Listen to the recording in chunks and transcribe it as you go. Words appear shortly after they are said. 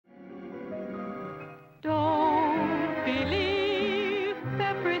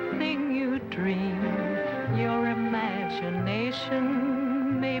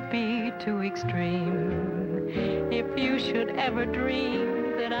extreme. If you should ever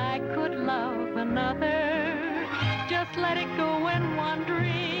dream that I could love another, just let it go in one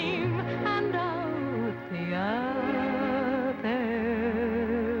dream and out the other.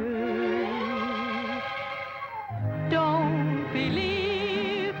 Don't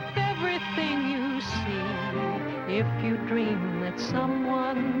believe everything you see. If you dream that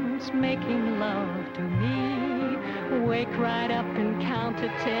someone's making love to me, wake right up and count to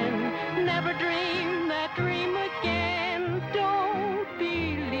 10. Never dream that dream again. Don't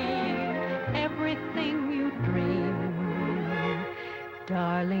believe everything you dream.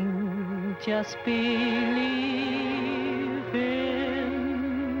 Darling, just believe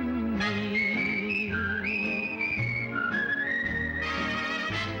in me.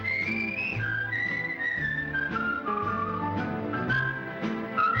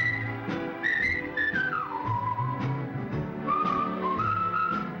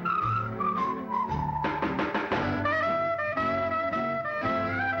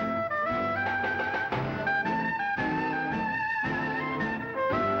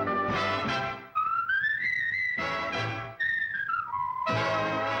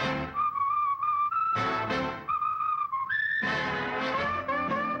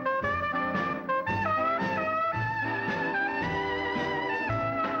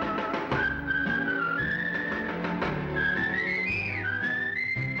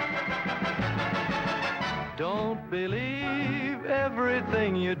 Don't believe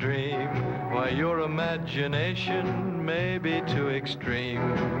everything you dream. Why, your imagination may be too extreme.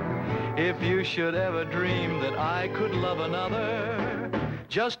 If you should ever dream that I could love another,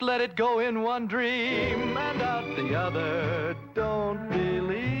 just let it go in one dream and out the other. Don't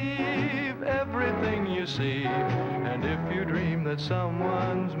believe everything you see. And if you dream that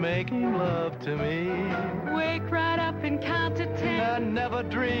someone's making love to me, Wake right up and count to 10. and never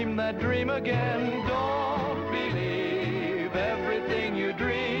dream that dream again. Don't believe everything you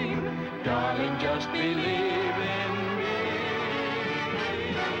dream. Darling, just believe in me.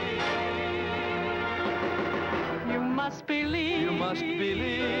 You must believe. You must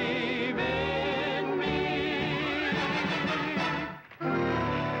believe in